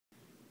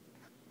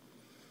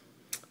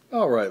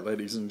Alright,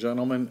 ladies and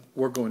gentlemen,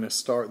 we're going to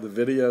start the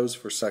videos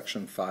for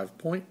section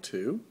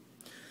 5.2.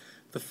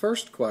 The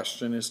first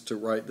question is to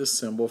write the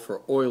symbol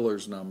for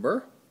Euler's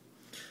number.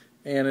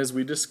 And as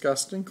we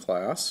discussed in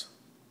class,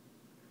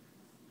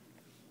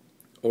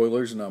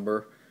 Euler's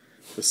number,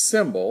 the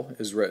symbol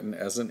is written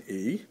as an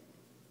E.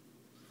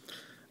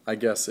 I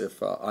guess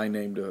if I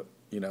named a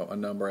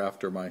number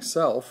after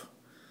myself,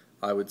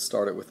 I would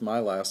start it with my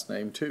last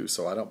name too,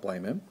 so I don't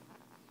blame him.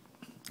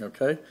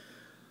 Okay?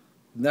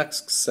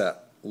 Next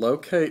set.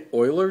 Locate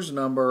Euler's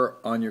number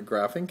on your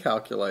graphing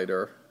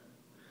calculator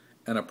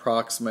and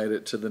approximate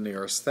it to the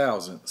nearest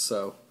thousandth.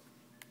 So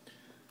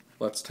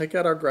let's take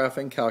out our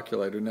graphing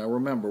calculator. Now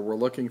remember, we're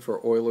looking for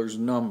Euler's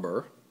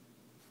number.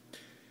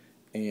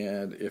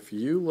 And if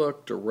you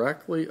look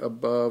directly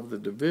above the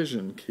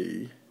division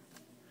key,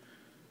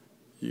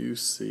 you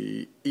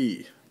see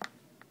E.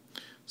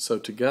 So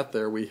to get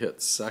there, we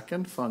hit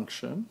second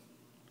function,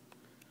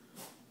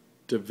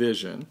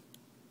 division.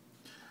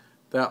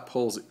 That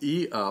pulls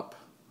E up.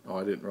 Oh,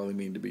 I didn't really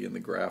mean to be in the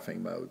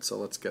graphing mode, so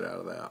let's get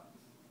out of that.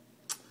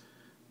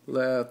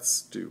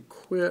 Let's do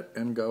quit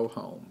and go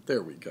home.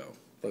 There we go.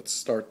 Let's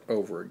start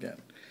over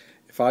again.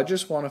 If I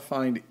just want to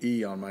find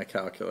E on my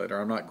calculator,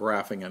 I'm not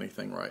graphing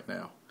anything right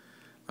now.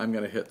 I'm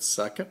going to hit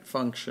second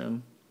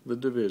function, the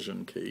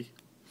division key,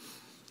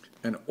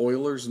 and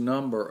Euler's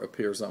number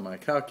appears on my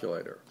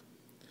calculator.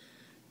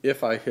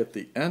 If I hit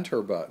the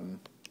enter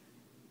button,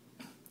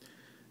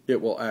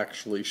 it will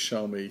actually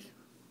show me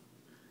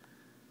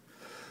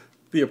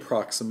the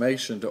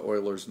approximation to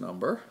Euler's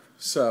number.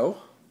 So,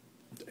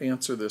 to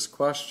answer this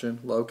question,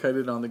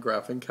 located on the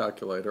graphing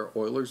calculator,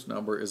 Euler's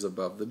number is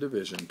above the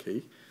division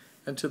key,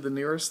 and to the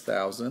nearest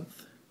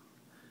thousandth,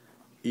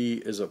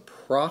 E is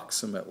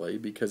approximately,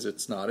 because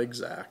it's not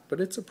exact, but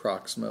it's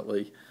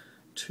approximately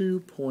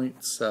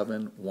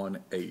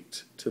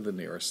 2.718 to the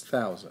nearest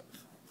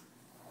thousandth.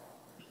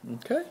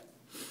 Okay?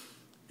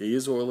 E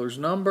is Euler's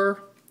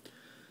number.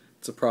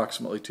 It's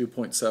approximately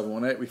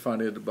 2.718. We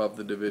find it above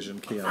the division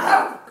key on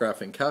the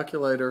graphing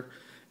calculator.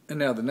 And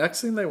now the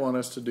next thing they want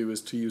us to do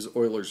is to use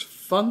Euler's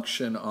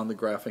function on the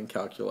graphing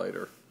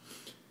calculator.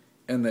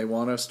 And they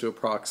want us to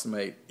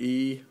approximate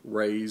E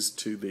raised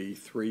to the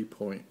 3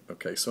 point.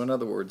 Okay, so in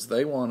other words,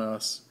 they want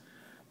us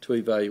to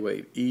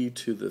evaluate E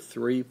to the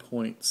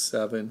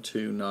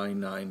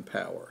 3.7299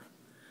 power.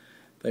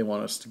 They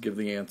want us to give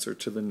the answer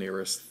to the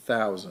nearest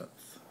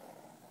thousandth.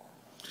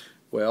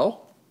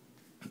 Well,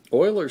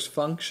 Euler's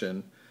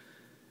function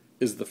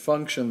is the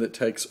function that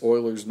takes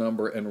Euler's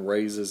number and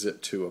raises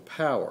it to a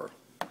power.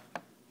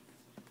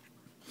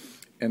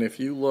 And if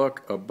you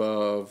look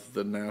above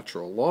the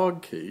natural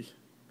log key,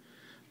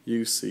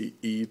 you see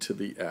e to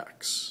the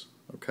x.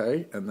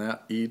 Okay? And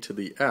that e to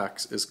the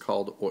x is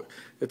called,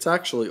 it's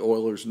actually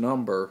Euler's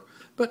number,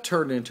 but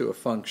turned into a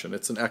function.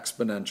 It's an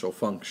exponential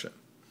function.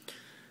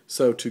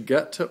 So to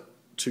get to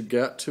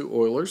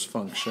Euler's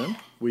function,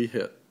 we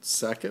hit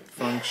second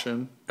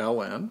function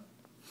ln.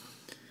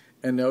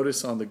 And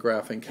notice on the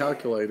graphing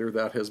calculator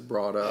that has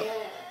brought up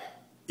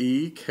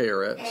E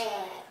caret,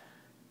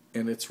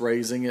 and it's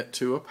raising it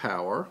to a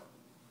power.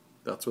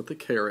 That's what the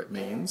caret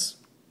means.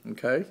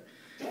 Okay?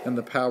 And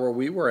the power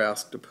we were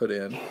asked to put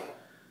in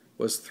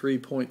was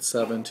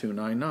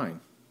 3.7299.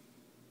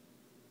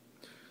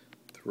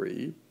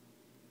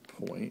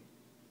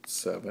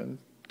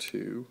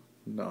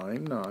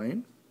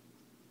 3.7299.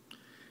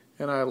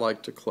 And I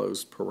like to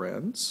close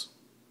parens.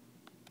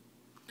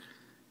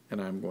 And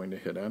I'm going to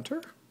hit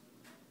enter.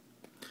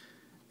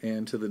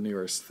 And to the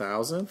nearest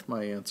thousandth,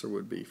 my answer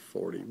would be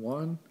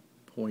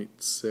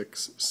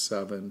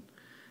 41.67.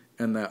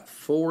 And that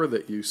 4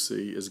 that you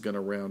see is going to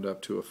round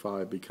up to a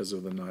 5 because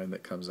of the 9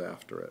 that comes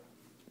after it.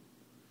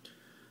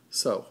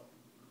 So,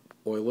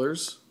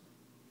 Euler's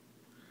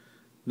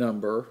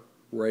number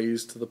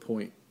raised to the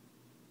point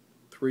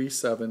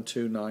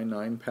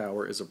 37299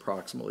 power is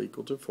approximately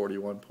equal to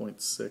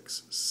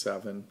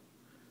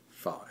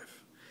 41.675.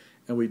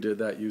 And we did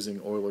that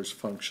using Euler's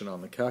function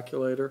on the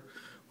calculator.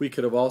 We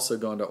could have also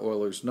gone to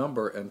Euler's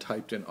number and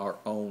typed in our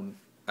own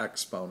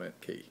exponent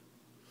key.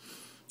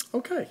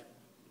 Okay.